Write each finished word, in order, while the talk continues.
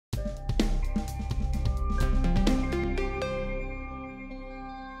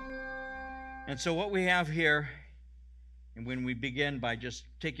And so what we have here, and when we begin by just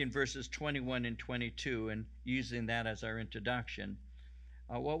taking verses 21 and 22 and using that as our introduction,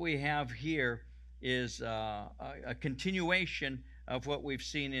 what we have here is a continuation of what we've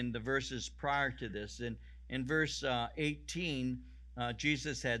seen in the verses prior to this. In verse 18,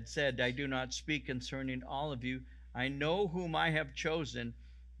 Jesus had said, I do not speak concerning all of you. I know whom I have chosen,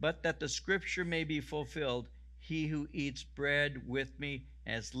 but that the scripture may be fulfilled, he who eats bread with me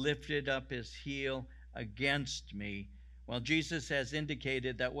has lifted up his heel against me. Well, Jesus has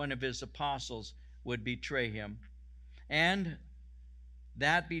indicated that one of his apostles would betray him, and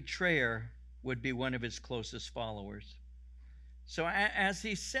that betrayer would be one of his closest followers. So as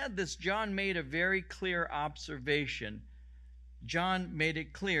he said this, John made a very clear observation. John made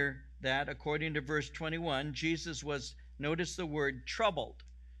it clear that, according to verse 21, Jesus was, notice the word, troubled.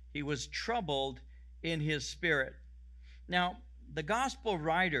 He was troubled in his spirit. Now, the gospel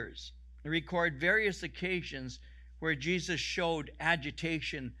writers record various occasions where Jesus showed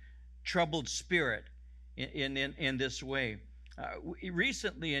agitation, troubled spirit in this way.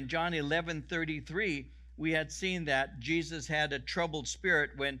 Recently in John 11:33, we had seen that Jesus had a troubled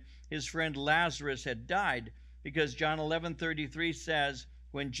spirit when his friend Lazarus had died, because John 11:33 says,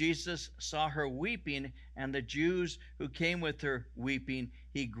 when Jesus saw her weeping and the Jews who came with her weeping,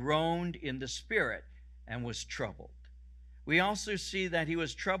 he groaned in the spirit and was troubled. We also see that he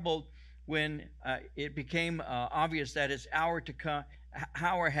was troubled when it became obvious that his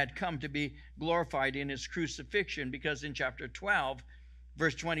hour had come to be glorified in his crucifixion, because in chapter 12,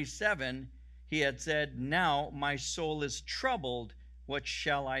 verse 27, he had said, now my soul is troubled. What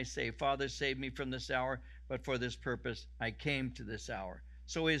shall I say? Father, save me from this hour, but for this purpose I came to this hour.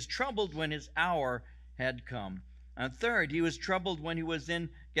 So he was troubled when his hour had come. And third, he was troubled when he was in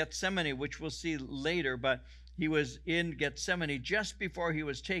Gethsemane, which we'll see later, but he was in Gethsemane just before he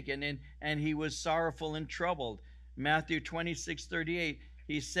was taken, and he was sorrowful and troubled. Matthew 26:38,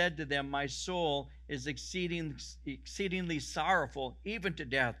 he said to them, my soul is exceedingly sorrowful, even to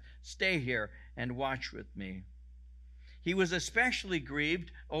death. Stay here and watch with me. He was especially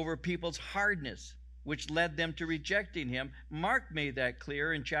grieved over people's hardness, which led them to rejecting him. Mark made that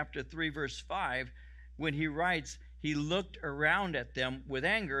clear in chapter 3, verse 5, when he writes, he looked around at them with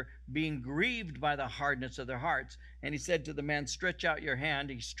anger, being grieved by the hardness of their hearts. And he said to the man, stretch out your hand.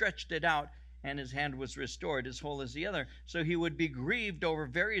 He stretched it out, and his hand was restored, as whole as the other. So he would be grieved over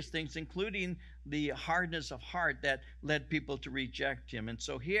various things, including the hardness of heart that led people to reject him. And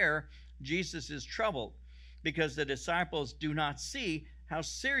so here, Jesus is troubled because the disciples do not see how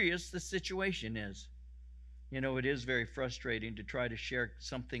serious the situation is. You know, it is very frustrating to try to share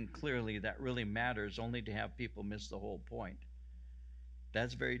something clearly that really matters, only to have people miss the whole point.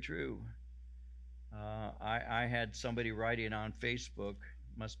 That's very true. I had somebody writing on Facebook,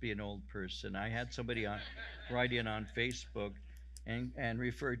 must be an old person. I had somebody writing on Facebook and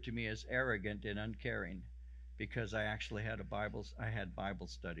referred to me as arrogant and uncaring, because I actually had Bible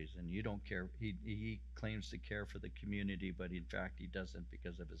studies, and you don't care. He claims to care for the community, but in fact he doesn't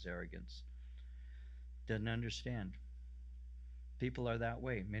because of his arrogance. Doesn't understand. People are that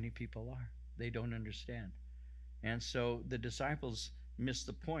way. Many people are. They don't understand. And so the disciples miss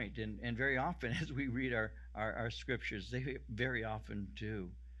the point. And very often, as we read our scriptures, they very often do.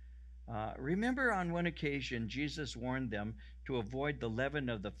 Remember, on one occasion, Jesus warned them to avoid the leaven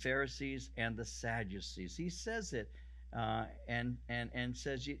of the Pharisees and the Sadducees. He says it and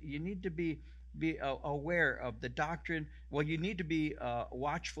says you need to be aware of the doctrine. Well, you need to be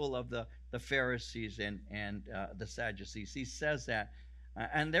watchful of the Pharisees and the Sadducees. He says that.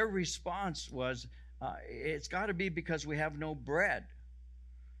 And their response was, it's got to be because we have no bread.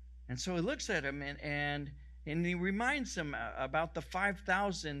 And so he looks at him and he reminds them about the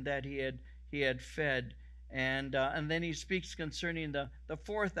 5,000 that he had fed. And then he speaks concerning the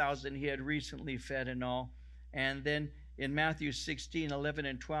 4,000 he had recently fed and all. And then in Matthew 16, 11,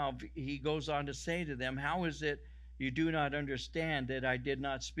 and 12, he goes on to say to them, how is it you do not understand that I did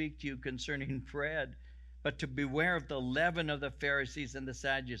not speak to you concerning bread, but to beware of the leaven of the Pharisees and the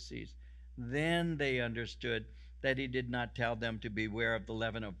Sadducees? Then they understood that he did not tell them to beware of the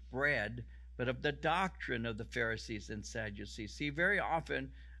leaven of bread, but of the doctrine of the Pharisees and Sadducees. See, very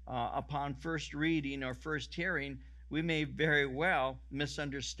often, upon first reading or first hearing, we may very well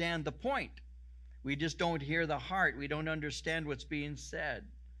misunderstand the point. We just don't hear the heart. We don't understand what's being said.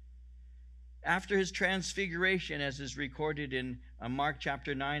 After his transfiguration, as is recorded in Mark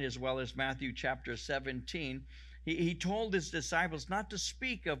chapter 9 as well as Matthew chapter 17, he told his disciples not to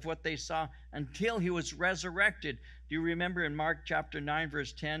speak of what they saw until he was resurrected. Do you remember in Mark chapter 9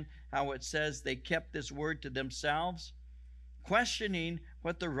 verse 10 how it says they kept this word to themselves? questioning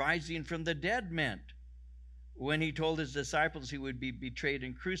what the rising from the dead meant. When he told his disciples he would be betrayed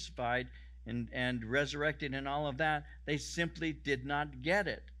and crucified and resurrected and all of that, they simply did not get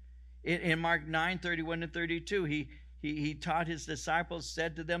it. In Mark 9:31 and 32, he taught his disciples,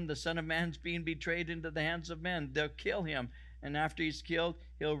 said to them, the Son of Man's being betrayed into the hands of men. They'll kill him, and after he's killed,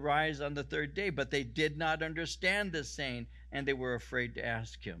 he'll rise on the third day. But they did not understand this saying, and they were afraid to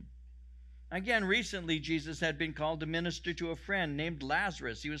ask him. Again, recently, Jesus had been called to minister to a friend named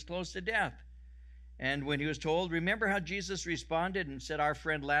Lazarus. He was close to death. And when he was told, remember how Jesus responded and said, our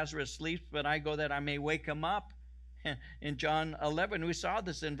friend Lazarus sleeps, but I go that I may wake him up? In John 11, we saw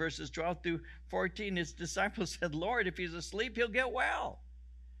this in verses 12 through 14. His disciples said, Lord, if he's asleep, he'll get well.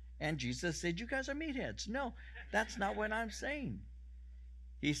 And Jesus said, you guys are meatheads. No, that's not what I'm saying.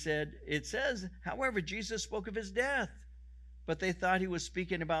 He said, it says, however, Jesus spoke of his death, but they thought he was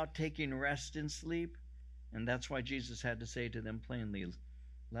speaking about taking rest in sleep. And that's why Jesus had to say to them plainly,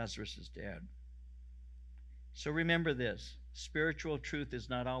 Lazarus is dead. So remember this, spiritual truth is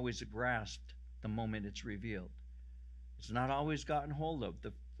not always grasped the moment it's revealed. It's not always gotten hold of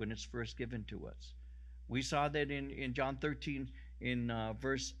when it's first given to us. We saw that in John 13, in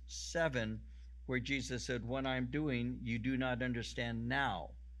verse 7, where Jesus said, what I'm doing, you do not understand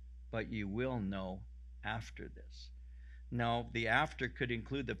now, but you will know after this. Now, the after could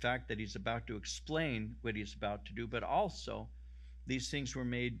include the fact that he's about to explain what he's about to do, but also these things were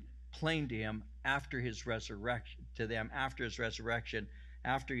made plain to him after his resurrection,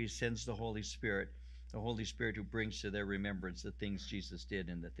 after he sends the Holy Spirit who brings to their remembrance the things Jesus did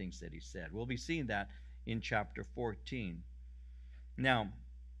and the things that he said. We'll be seeing that in chapter 14. Now,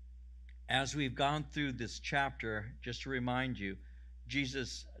 as we've gone through this chapter, just to remind you,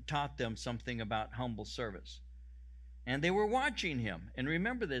 Jesus taught them something about humble service. And they were watching him. And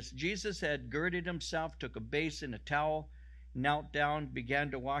remember this, Jesus had girded himself, took a basin, a towel, knelt down,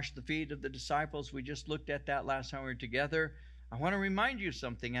 began to wash the feet of the disciples. We just looked at that last time we were together. I want to remind you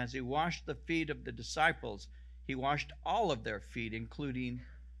something. As he washed the feet of the disciples, he washed all of their feet, including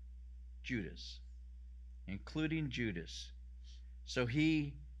Judas. So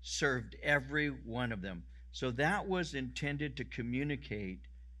he served every one of them. So that was intended to communicate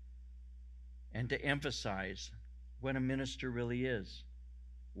and to emphasize what a minister really is,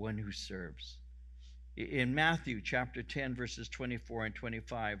 one who serves. In Matthew chapter 10, verses 24 and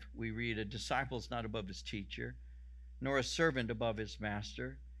 25, we read, a disciple is not above his teacher, nor a servant above his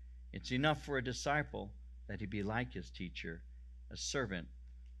master. It's enough for a disciple that he be like his teacher, a servant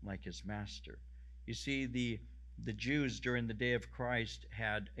like his master. You see, the Jews during the day of Christ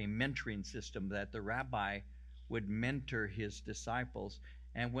had a mentoring system that the rabbi would mentor his disciples.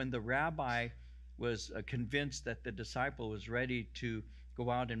 And when the rabbi was convinced that the disciple was ready to go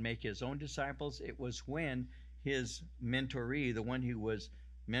out and make his own disciples, it was when his mentoree, the one who was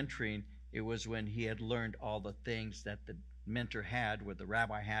mentoring, it was when he had learned all the things that the mentor had, what the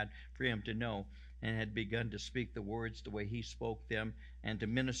rabbi had for him to know, and had begun to speak the words the way he spoke them, and to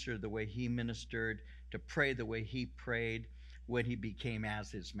minister the way he ministered, to pray the way he prayed, when he became as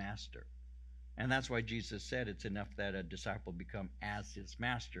his master. And that's why Jesus said it's enough that a disciple become as his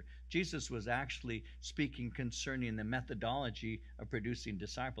master. Jesus was actually speaking concerning the methodology of producing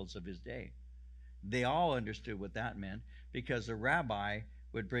disciples of his day. They all understood what that meant, because a rabbi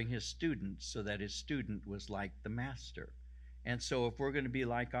would bring his students so that his student was like the master. And so if we're going to be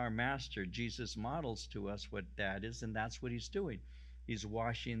like our master, Jesus models to us what that is, and that's what he's doing. He's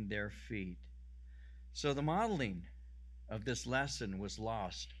washing their feet. So the modeling of this lesson was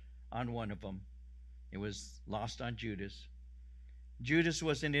lost on one of them. It was lost on Judas. Judas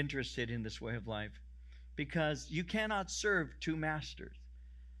wasn't interested in this way of life, because you cannot serve two masters.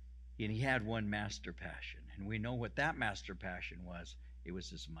 And he had one master passion, and we know what that master passion was. It was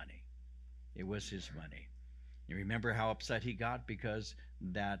his money. It was his money. You remember how upset he got because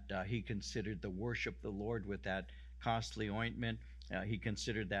that he considered the worship of the Lord with that costly ointment. He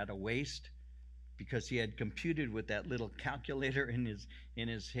considered that a waste, because he had computed with that little calculator in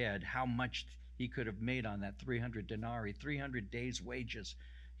his head how much he could have made on that 300 denarii, 300 days' wages.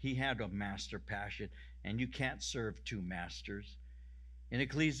 He had a master passion, and you can't serve two masters. In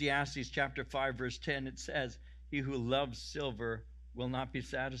Ecclesiastes chapter 5, verse 10, it says, he who loves silver will not be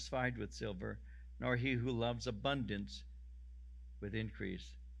satisfied with silver, nor he who loves abundance with increase.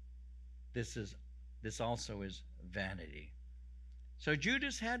 This also is vanity. So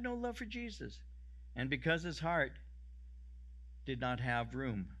Judas had no love for Jesus, and because his heart did not have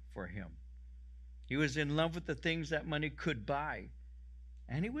room for him. He was in love with the things that money could buy,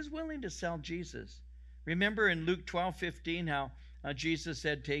 and he was willing to sell Jesus. Remember in Luke 12:15 how Jesus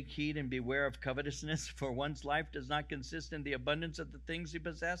said, "Take heed and beware of covetousness, for one's life does not consist in the abundance of the things he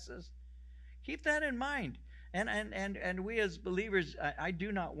possesses." Keep that in mind. And we as believers, I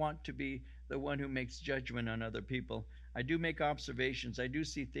do not want to be the one who makes judgment on other people. I do make observations. I do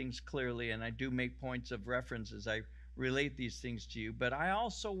see things clearly, and I do make points of reference as I relate these things to you. But I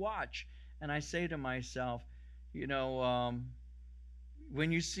also watch, and I say to myself,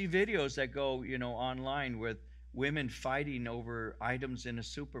 when you see videos that go, online with women fighting over items in a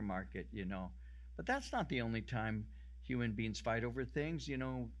supermarket, but that's not the only time human beings fight over things.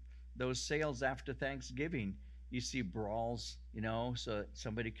 Those sales after Thanksgiving, you see brawls, so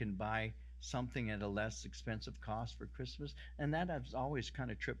somebody can buy something at a less expensive cost for Christmas. And that has always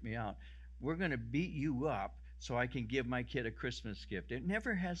kind of tripped me out. We're going to beat you up so I can give my kid a Christmas gift. It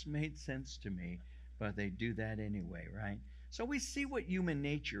never has made sense to me, but they do that anyway, right? So we see what human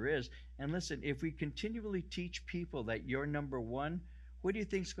nature is. And listen, if we continually teach people that you're number one, what do you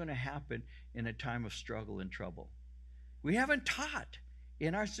think is going to happen in a time of struggle and trouble? We haven't taught.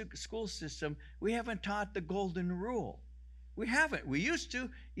 In our school system, we haven't taught the golden rule. We haven't. We used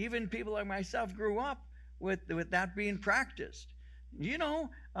to. Even people like myself grew up with that being practiced.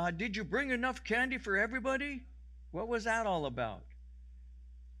 Did you bring enough candy for everybody? What was that all about?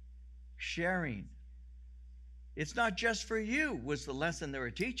 Sharing. It's not just for you, was the lesson they were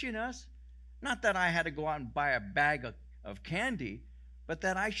teaching us. Not that I had to go out and buy a bag of candy, but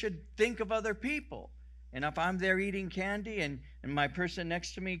that I should think of other people. And if I'm there eating candy and my person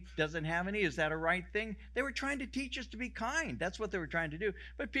next to me doesn't have any, is that a right thing? They were trying to teach us to be kind. That's what they were trying to do.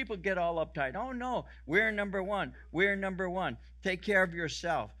 But people get all uptight. Oh, no, we're number one. We're number one. Take care of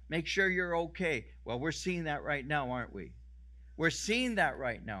yourself. Make sure you're okay. Well, we're seeing that right now, aren't we? We're seeing that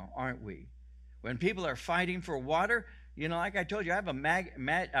right now, aren't we? When people are fighting for water, like I told you, I have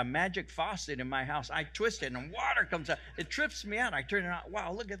a magic faucet in my house. I twist it and water comes out. It trips me out. I turn it on.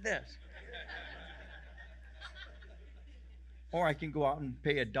 Wow, look at this. Or I can go out and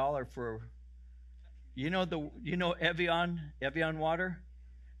pay $1 for, Evian water?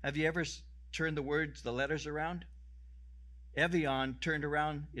 Have you ever turned the letters around? Evian turned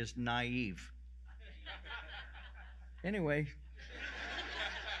around is naive. Anyway,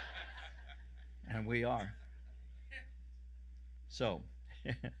 and we are. So,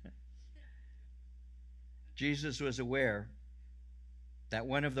 Jesus was aware that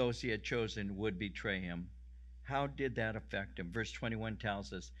one of those he had chosen would betray him. How did that affect him? Verse 21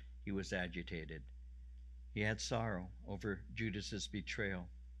 tells us he was agitated. He had sorrow over Judas's betrayal.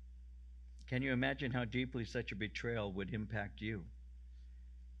 Can you imagine how deeply such a betrayal would impact you?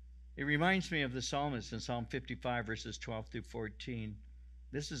 It reminds me of the psalmist in Psalm 55, verses 12 through 14.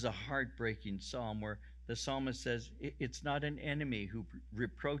 This is a heartbreaking psalm where the psalmist says, "It's not an enemy who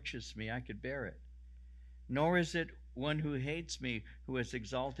reproaches me, I could bear it. Nor is it one who hates me who has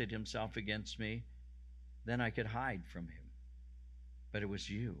exalted himself against me. Then I could hide from him. But it was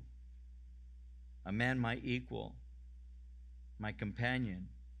you, a man my equal, my companion,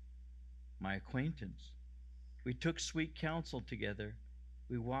 my acquaintance. We took sweet counsel together.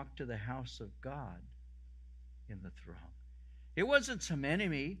 We walked to the house of God in the throng." It wasn't some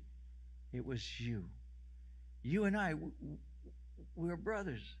enemy. It was you. You and I, we were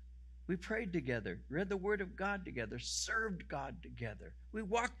brothers. We prayed together, read the Word of God together, served God together. We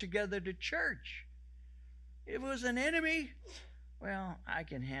walked together to church. If it was an enemy, well, I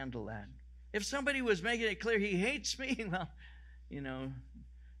can handle that. If somebody was making it clear he hates me, well,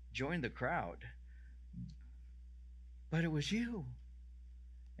 join the crowd. But it was you.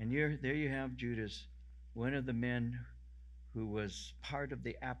 And there you have Judas, one of the men who was part of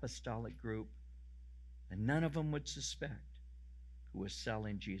the apostolic group, and none of them would suspect, who was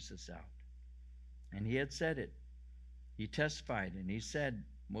selling Jesus out. And he had said it. He testified, and he said,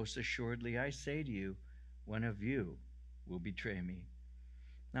 "Most assuredly I say to you, one of you will betray me."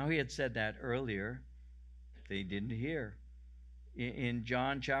 Now he had said that earlier. They didn't hear. In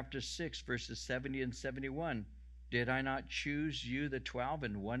John chapter 6, verses 70 and 71, "Did I not choose you, the 12,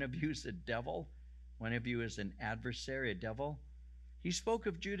 and one of you is a devil? One of you is an adversary, a devil?" He spoke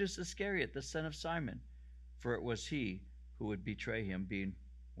of Judas Iscariot, the son of Simon, for it was he who would betray him, being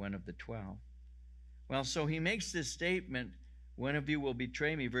one of the 12. Well, so he makes this statement, "One of you will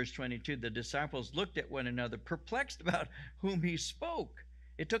betray me," verse 22. The disciples looked at one another, perplexed about whom he spoke.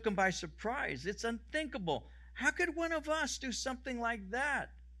 It took them by surprise. It's unthinkable. How could one of us do something like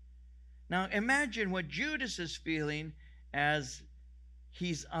that? Now imagine what Judas is feeling as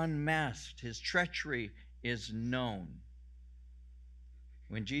he's unmasked. His treachery is known.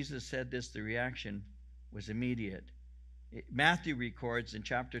 When Jesus said this, the reaction was immediate. Matthew records in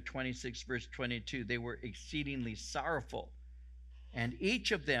chapter 26, verse 22, they were exceedingly sorrowful. And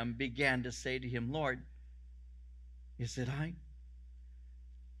each of them began to say to him, Lord, is it I?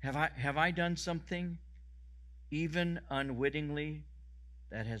 Have I done something, even unwittingly,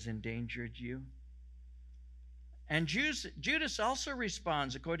 that has endangered you? And Judas also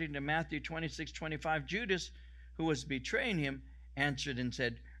responds, according to Matthew 26:25. Judas, who was betraying him, answered and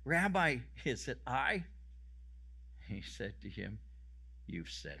said, Rabbi, is it I? He said to him, you've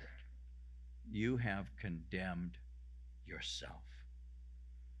said it. You have condemned yourself.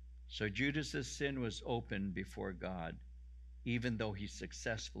 So Judas's sin was open before God, even though he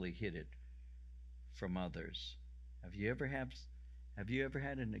successfully hid it from others. Have you ever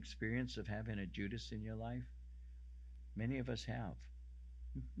had an experience of having a Judas in your life? Many of us have.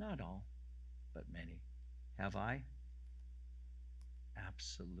 Not all, but many. Have I?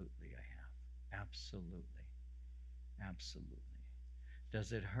 Absolutely I have. Absolutely. Absolutely.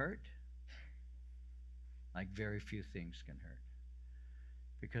 Does it hurt? Like very few things can hurt.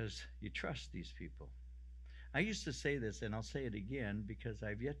 Because you trust these people. I used to say this, and I'll say it again, because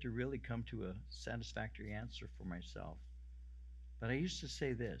I've yet to really come to a satisfactory answer for myself. But I used to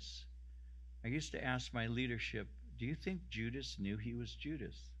say this. I used to ask my leadership, do you think Judas knew he was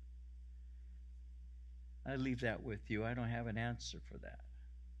Judas? I leave that with you. I don't have an answer for that.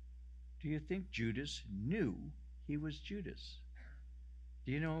 Do you think Judas knew he was Judas?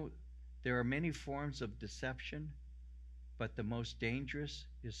 Do you know there are many forms of deception, but the most dangerous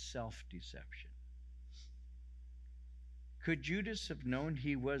is self-deception. Could Judas have known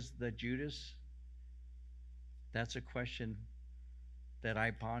he was the Judas? That's a question that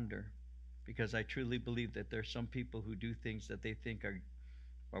I ponder, because I truly believe that there are some people who do things that they think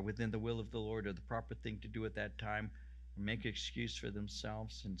are within the will of the Lord, or the proper thing to do at that time, or make an excuse for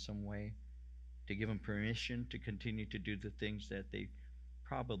themselves in some way to give them permission to continue to do the things that they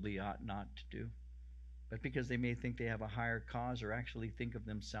probably ought not to do. But because they may think they have a higher cause, or actually think of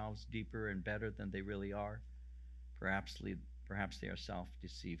themselves deeper and better than they really are, perhaps they are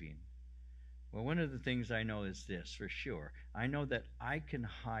self-deceiving. Well, one of the things I know is this for sure. I know that I can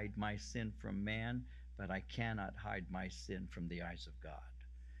hide my sin from man, but I cannot hide my sin from the eyes of God.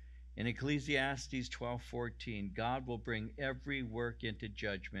 In Ecclesiastes 12:14, God will bring every work into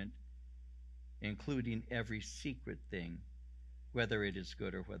judgment, including every secret thing, whether it is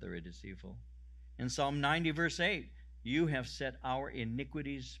good or whether it is evil. In Psalm 90, verse 8, you have set our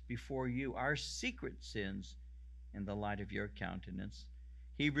iniquities before you, our secret sins, in the light of your countenance.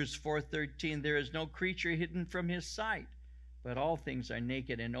 Hebrews 4:13, there is no creature hidden from his sight, but all things are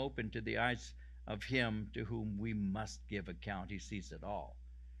naked and open to the eyes of him to whom we must give account. He sees it all.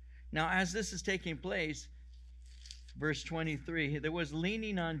 Now, as this is taking place, verse 23, there was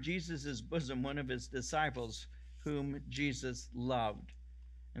leaning on Jesus' bosom one of his disciples, whom Jesus loved.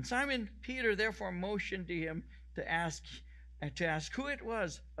 And Simon Peter therefore motioned to him to ask who it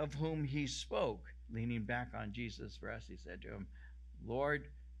was of whom he spoke. Leaning back on Jesus' breast, he said to him, Lord,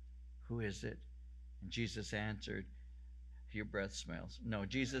 who is it? And Jesus answered, your breath smells. No,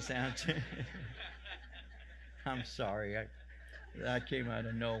 Jesus answered. I'm sorry. That came out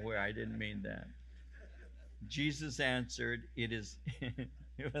of nowhere. I didn't mean that. Jesus answered, it is,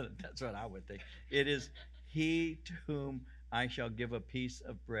 that's what I would think. It is he to whom I shall give a piece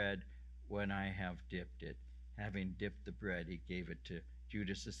of bread when I have dipped it. Having dipped the bread, he gave it to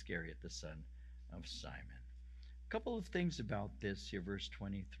Judas Iscariot, the son of Simon. A couple of things about this here, verse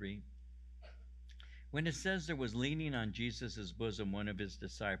 23. When it says there was leaning on Jesus' bosom one of his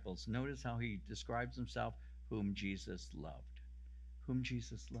disciples, notice how he describes himself, whom Jesus loved. Whom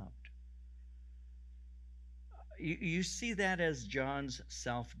Jesus loved. You see that as John's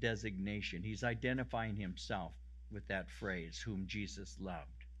self-designation. He's identifying himself with that phrase, whom Jesus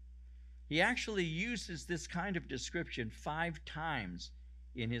loved. He actually uses this kind of description 5 times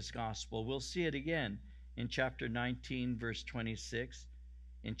in his gospel. We'll see it again in chapter 19, verse 26,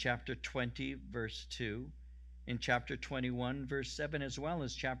 in chapter 20, verse 2, in chapter 21, verse 7, as well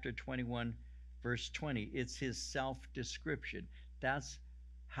as chapter 21, verse 20. It's his self-description. That's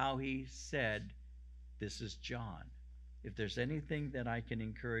how he said, this is John. If there's anything that I can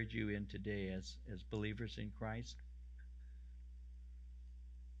encourage you in today as believers in Christ,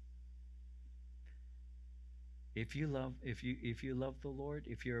 if you love the Lord,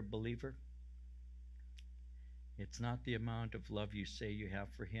 if you're a believer, it's not the amount of love you say you have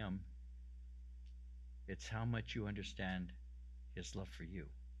for him. It's how much you understand his love for you.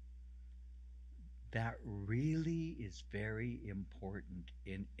 That really is very important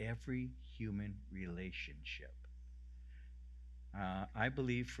in every human relationship. I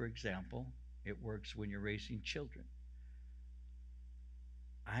believe, for example, it works when you're raising children.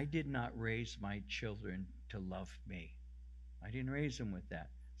 I did not raise my children to love me. I didn't raise them with that.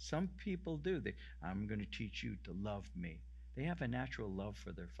 Some people do. I'm going to teach you to love me. They have a natural love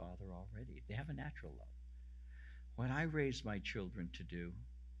for their father already. They have a natural love. What I raised my children to do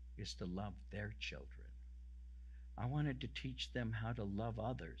is to love their children. I wanted to teach them how to love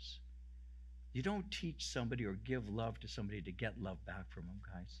others. You don't teach somebody or give love to somebody to get love back from them,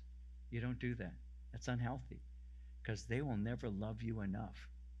 guys. You don't do that. That's unhealthy, because they will never love you enough,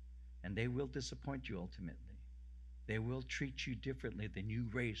 and they will disappoint you ultimately. They will treat you differently than you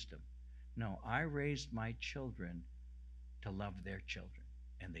raised them. No, I raised my children to love their children,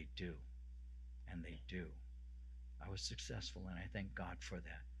 and they do. And they do. I was successful, and I thank God for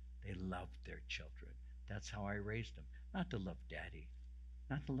that. They loved their children. That's how I raised them. Not to love daddy,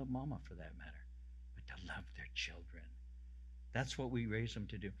 not to love mama for that matter, but to love their children. That's what we raise them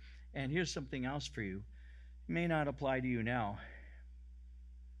to do. And here's something else for you. It may not apply to you now,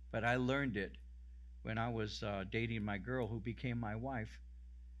 but I learned it when I was dating my girl who became my wife.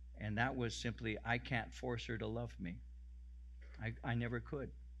 And that was simply, I can't force her to love me. I never could.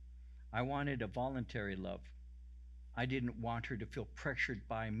 I wanted a voluntary love. I didn't want her to feel pressured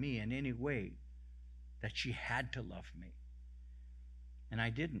by me in any way that she had to love me. And I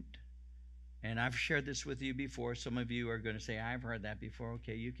didn't. And I've shared this with you before. Some of you are going to say, I've heard that before.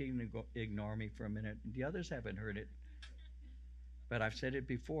 Okay, you can ignore me for a minute. The others haven't heard it. But I've said it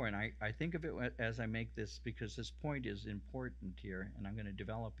before, and I think of it as I make this, because this point is important here, and I'm going to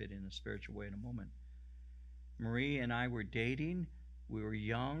develop it in a spiritual way in a moment. Marie and I were dating. We were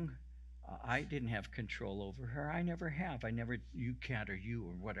young. I didn't have control over her. I never have. You can't, or you,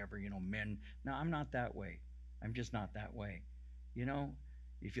 or whatever, men. No, I'm not that way. I'm just not that way.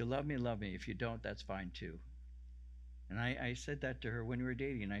 If you love me, love me. If you don't, that's fine too. And I said that to her when we were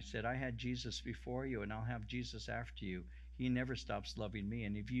dating. I said, I had Jesus before you, and I'll have Jesus after you. He never stops loving me.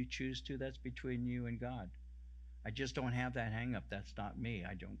 And if you choose to, that's between you and God. I just don't have that hang up. That's not me.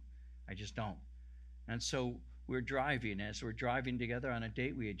 I just don't. And so we're driving. As we're driving together on a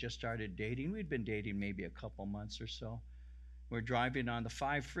date, we had just started dating. We'd been dating maybe a couple months or so. We're driving on the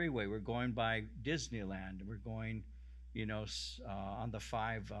 5 freeway. We're going by Disneyland. We're going, on the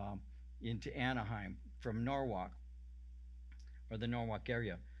 5 into Anaheim from Norwalk, or the Norwalk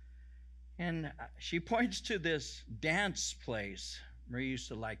area. And she points to this dance place. Marie used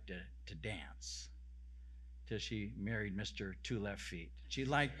to like to dance till she married Mr. Two Left Feet. She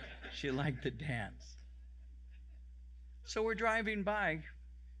liked to dance. So we're driving by,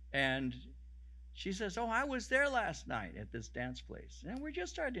 and she says, oh, I was there last night at this dance place. And we're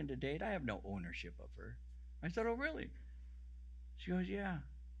just starting to date. I have no ownership of her. I said, oh, really? She goes, yeah.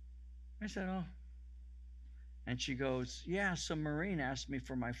 I said, oh. And she goes, yeah, some Marine asked me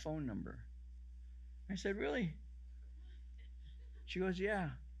for my phone number. I said, really? She goes, yeah.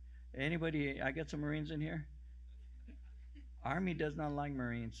 Anybody, I got some Marines in here? Army does not like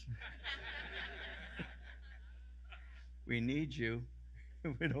Marines. We need you.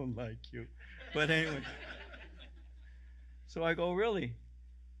 We don't like you. But anyway. So I go, really?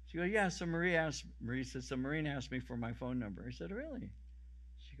 She goes, yeah, Marie said, some Marine asked me for my phone number. I said, really?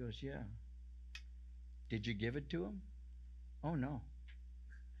 She goes, yeah. Did you give it to him? Oh, no.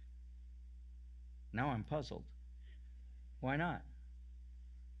 Now I'm puzzled. Why not?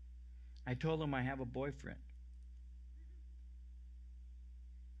 I told him I have a boyfriend.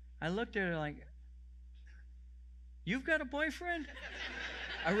 I looked at her like, you've got a boyfriend?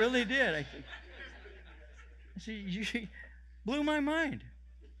 I really did. I said, you blew my mind.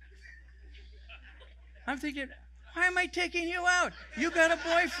 I'm thinking, why am I taking you out? You got a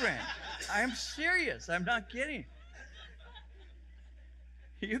boyfriend. I'm serious. I'm not kidding.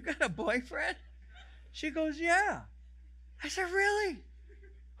 You got a boyfriend? She goes, yeah. I said, really?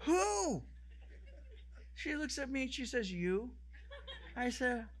 Who? She looks at me and she says, you? I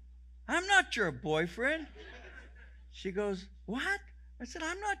said, I'm not your boyfriend. She goes, what? I said,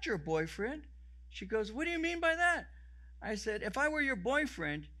 I'm not your boyfriend. She goes, what do you mean by that? I said, if I were your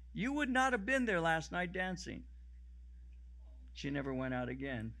boyfriend, you would not have been there last night dancing. She never went out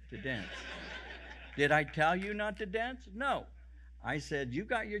again to dance. Did I tell you not to dance? No. I said, you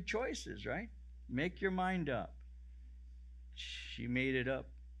got your choices, right? Make your mind up. She made it up.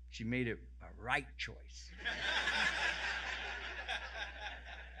 She made it a right choice.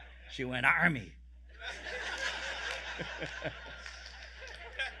 She went Army.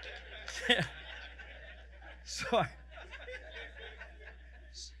 So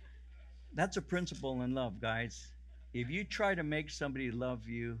that's a principle in love, guys. If you try to make somebody love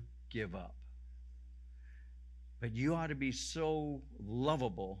you, give up. But you ought to be so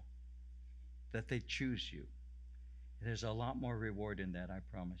lovable that they choose you. There's a lot more reward in that, I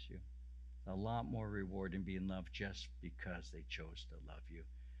promise you. a lot more reward in being loved just because they chose to love you.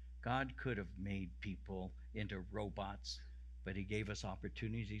 God could have made people into robots, but He gave us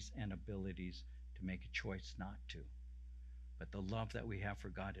opportunities and abilities to make a choice not to. But the love that we have for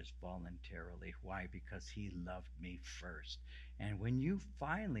God is voluntarily. Why? Because He loved me first. And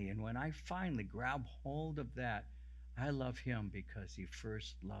when I finally grab hold of that, I love Him because He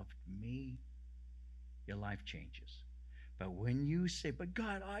first loved me, your life changes. But when you say, but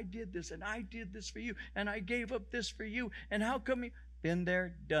God, I did this and I did this for you and I gave up this for you, and how come you? Been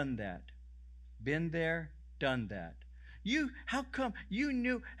there, done that. Been there, done that. How come you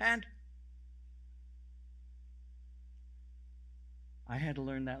knew? And I had to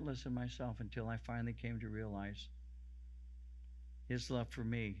learn that lesson myself until I finally came to realize His love for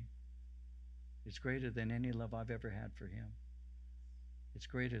me is greater than any love I've ever had for Him. It's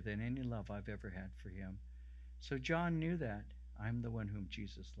greater than any love I've ever had for Him. So John knew that. I'm the one whom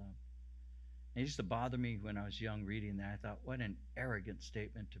Jesus loved. It used to bother me when I was young reading that. I thought, what an arrogant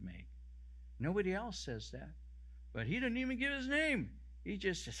statement to make. Nobody else says that. But he didn't even give his name. He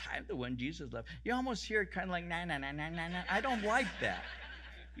just says, I'm the one Jesus loved. You almost hear it kind of like, nah, nah, nah, nah, nah, nah. I don't like that.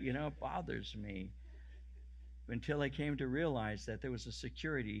 It bothers me. Until I came to realize that there was a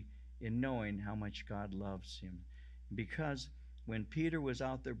security in knowing how much God loves him. Because when Peter was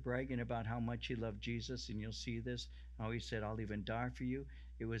out there bragging about how much he loved Jesus, and you'll see this, how he said, I'll even die for you,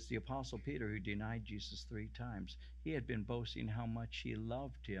 it was the Apostle Peter who denied Jesus 3 times. He had been boasting how much he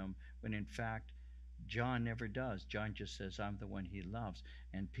loved him, when in fact, John never does. John just says, I'm the one he loves.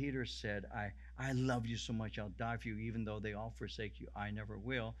 And Peter said, I love you so much, I'll die for you, even though they all forsake you, I never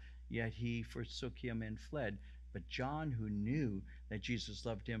will. Yet he forsook him and fled. But John, who knew that Jesus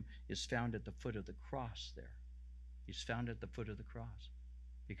loved him, is found at the foot of the cross there. He's found at the foot of the cross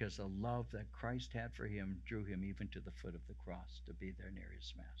because the love that Christ had for him drew him even to the foot of the cross to be there near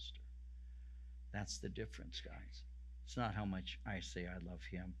his master. That's the difference, guys. It's not how much I say I love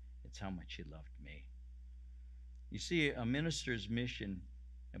him. It's how much he loved me. You see, a minister's mission,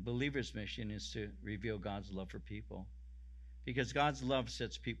 a believer's mission, is to reveal God's love for people, because God's love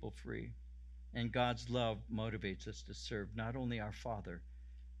sets people free, and God's love motivates us to serve not only our Father,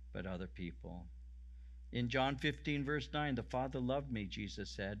 but other people. In John 15, verse 9, the Father loved me, Jesus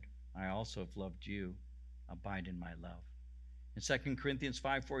said. I also have loved you. Abide in my love. In 2 Corinthians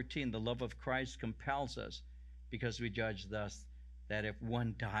 5:14, the love of Christ compels us, because we judge thus that if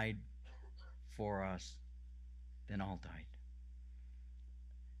one died for us, then all died.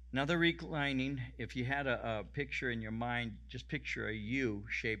 Now the reclining, if you had a picture in your mind, just picture a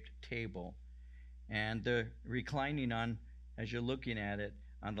U-shaped table. And the reclining on, as you're looking at it,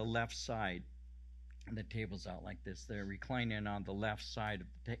 on the left side, and the table's out like this. They're reclining on the left side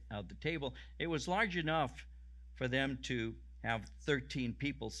of the table. It was large enough for them to have 13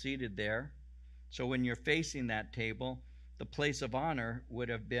 people seated there. So when you're facing that table, the place of honor would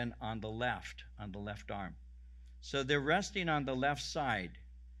have been on the left arm. So they're resting on the left side,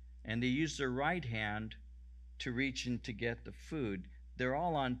 and they use their right hand to reach in to get the food. They're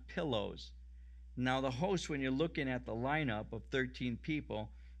all on pillows. Now the host, when you're looking at the lineup of 13 people,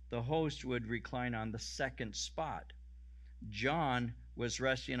 the host would recline on the second spot. John was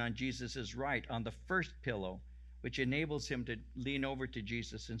resting on Jesus' right on the first pillow, which enables him to lean over to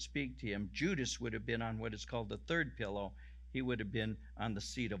Jesus and speak to him. Judas would have been on what is called the third pillow. He would have been on the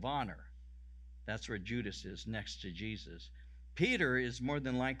seat of honor. That's where Judas is, next to Jesus. Peter is more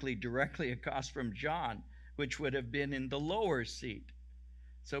than likely directly across from John, which would have been in the lower seat.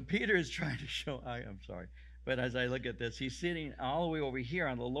 So Peter is trying to show, I'm sorry, but as I look at this, he's sitting all the way over here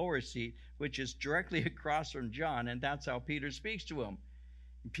on the lower seat, which is directly across from John, and that's how Peter speaks to him.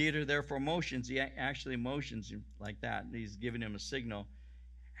 And Peter therefore motions, he actually motions like that, and he's giving him a signal.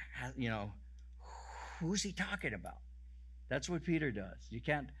 Who's he talking about? That's what Peter does. You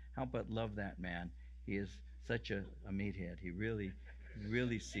can't help but love that man. He is such a meathead. He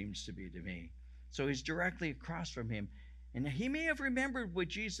really seems to be to me. So he's directly across from him. And he may have remembered what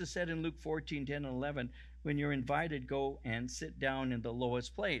Jesus said in Luke 14, 10, and 11, when you're invited, go and sit down in the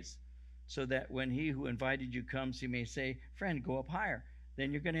lowest place, so that when he who invited you comes, he may say, friend, go up higher.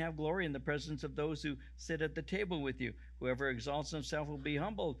 Then you're going to have glory in the presence of those who sit at the table with you. Whoever exalts himself will be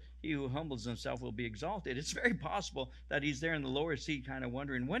humbled. He who humbles himself will be exalted. It's very possible that he's there in the lower seat kind of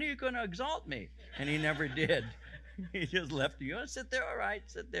wondering, when are you going to exalt me? And he never did. He just left you. Sit there, all right,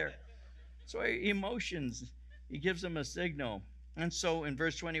 sit there. So emotions, he gives them a signal. And so in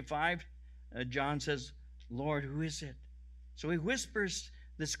verse 25, John says, Lord, who is it? So he whispers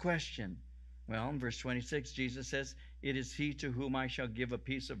this question. Well, in verse 26, Jesus says, it is he to whom I shall give a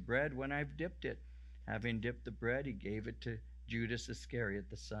piece of bread when I've dipped it. Having dipped the bread, he gave it to Judas Iscariot,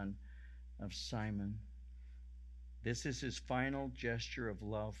 the son of Simon. This is his final gesture of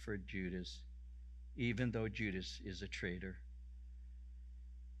love for Judas, even though Judas is a traitor.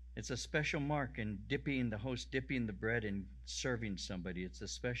 It's a special mark in the host dipping the bread and serving somebody. It's a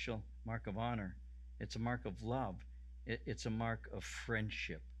special mark of honor. It's a mark of love. It's a mark of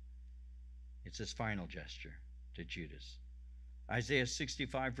friendship. It's his final gesture to Judas. Isaiah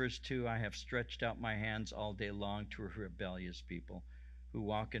 65, verse 2, I have stretched out my hands all day long to a rebellious people who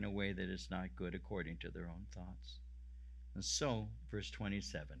walk in a way that is not good according to their own thoughts. And so, verse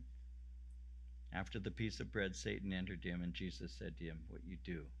 27, after the piece of bread, Satan entered him, and Jesus said to him, what you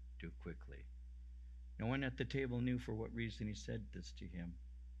do, do quickly. No one at the table knew for what reason he said this to him.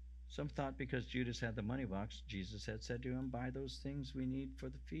 Some thought because Judas had the money box, Jesus had said to him, buy those things we need for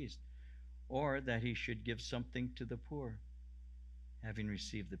the feast, or that he should give something to the poor. Having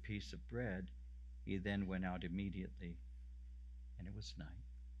received the piece of bread, he then went out immediately, and it was night.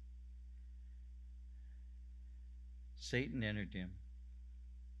 Satan entered him.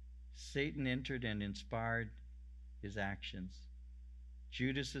 Satan entered and inspired his actions.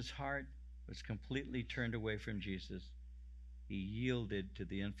 Judas's heart was completely turned away from Jesus. He yielded to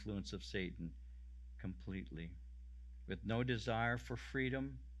the influence of Satan completely. With no desire for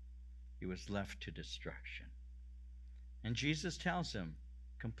freedom, he was left to destruction. And Jesus tells him,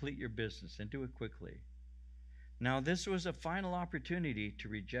 complete your business and do it quickly. Now, this was a final opportunity to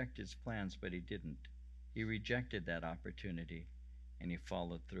reject his plans, but he didn't. He rejected that opportunity, and he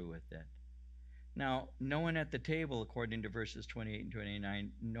followed through with it. Now, no one at the table, according to verses 28 and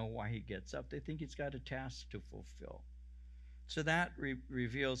 29, know why he gets up. They think he's got a task to fulfill. So that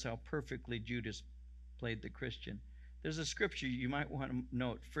reveals how perfectly Judas played the Christian. There's a scripture you might want to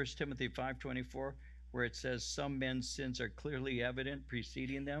note, 1 Timothy 5:24, where it says, some men's sins are clearly evident,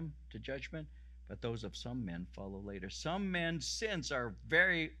 preceding them to judgment, but those of some men follow later. Some men's sins are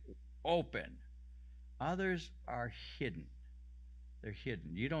very open. Others are hidden. They're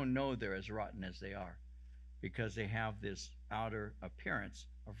hidden. You don't know they're as rotten as they are because they have this outer appearance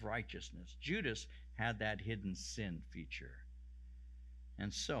of righteousness. Judas had that hidden sin feature.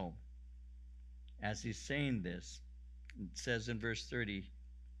 And so, as he's saying this, it says in verse 30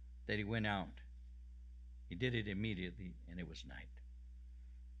 that he went out. He did it immediately, and it was night.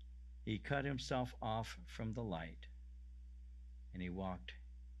 He cut himself off from the light, and he walked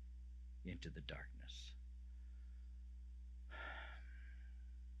into the darkness.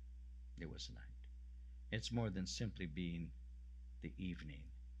 It was night. It's more than simply being the evening.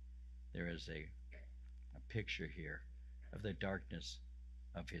 There is a picture here of the darkness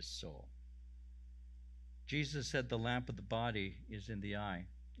of his soul. Jesus said the lamp of the body is the eye.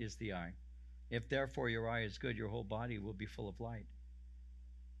 If therefore your eye is good, your whole body will be full of light.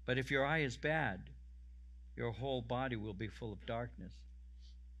 But if your eye is bad, your whole body will be full of darkness.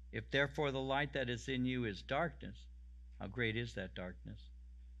 If therefore the light that is in you is darkness, how great is that darkness?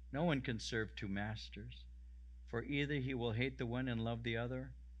 No one can serve two masters, for either he will hate the one and love the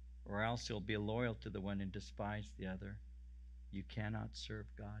other, or else he'll be loyal to the one and despise the other. You cannot serve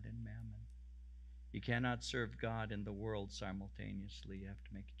God and mammon. You cannot serve God and the world simultaneously. You have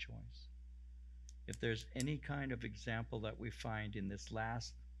to make a choice. If there's any kind of example that we find in this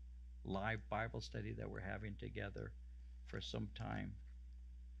last live Bible study that we're having together for some time,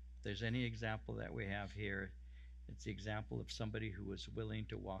 if there's any example that we have here, it's the example of somebody who was willing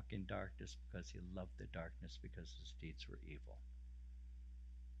to walk in darkness because he loved the darkness because his deeds were evil.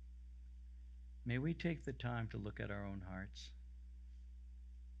 May we take the time to look at our own hearts.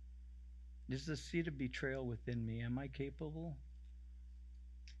 Is the seed of betrayal within me? Am I capable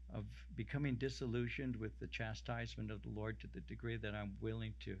of becoming disillusioned with the chastisement of the Lord to the degree that I'm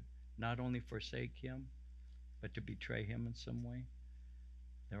willing to not only forsake him, but to betray him in some way?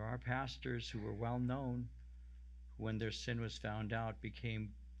 There are pastors who were well known, who, when their sin was found out, became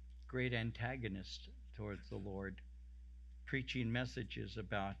great antagonists towards the Lord, preaching messages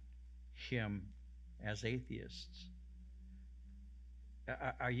about him as atheists.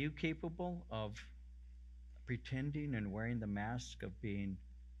 Are you capable of pretending and wearing the mask of being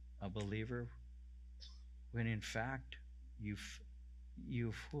a believer when in fact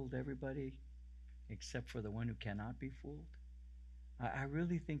you've fooled everybody except for the one who cannot be fooled? I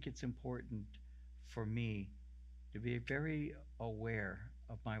really think it's important for me to be very aware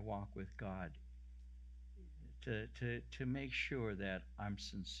of my walk with God, to make sure that I'm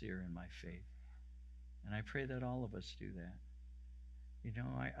sincere in my faith. And I pray that all of us do that. You know,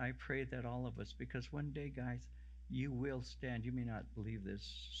 I pray that all of us, because one day, guys, you will stand. You may not believe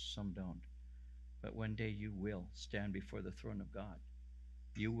this, some don't, but one day you will stand before the throne of God.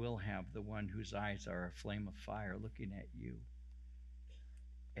 You will have the one whose eyes are a flame of fire looking at you.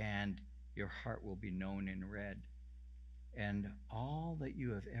 And your heart will be known in red. And all that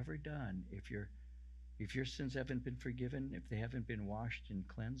you have ever done, if your sins haven't been forgiven, if they haven't been washed and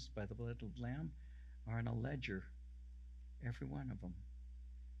cleansed by the blood of the Lamb, are in a ledger, every one of them.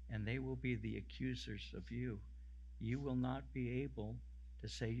 And they will be the accusers of you. You will not be able to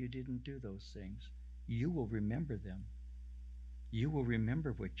say you didn't do those things. You will remember them. You will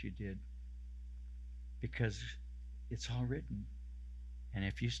remember what you did because it's all written. And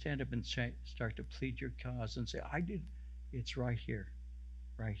if you stand up and start to plead your cause and say, I did, it's right here,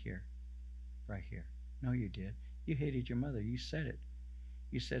 right here, right here. No, you did. You hated your mother. You said it.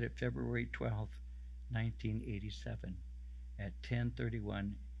 You said it February 12th, 1987 at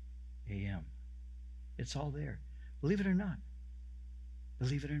 10:31 a.m. It's all there. Believe it or not.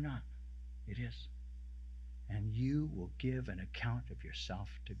 Believe it or not. It is. And you will give an account of yourself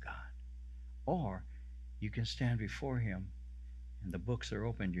to God. Or you can stand before Him and the books are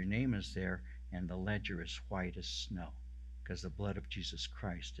opened, your name is there, and the ledger is white as snow because the blood of Jesus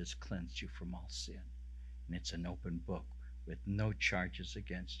Christ has cleansed you from all sin. And it's an open book with no charges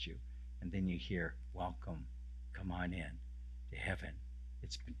against you. And then you hear, welcome, come on in to heaven.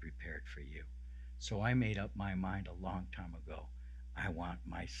 It's been prepared for you. So I made up my mind a long time ago. I want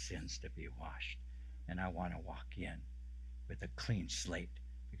my sins to be washed. And I want to walk in with a clean slate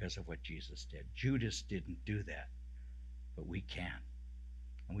because of what Jesus did. Judas didn't do that, but we can.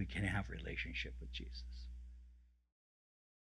 And we can have relationship with Jesus.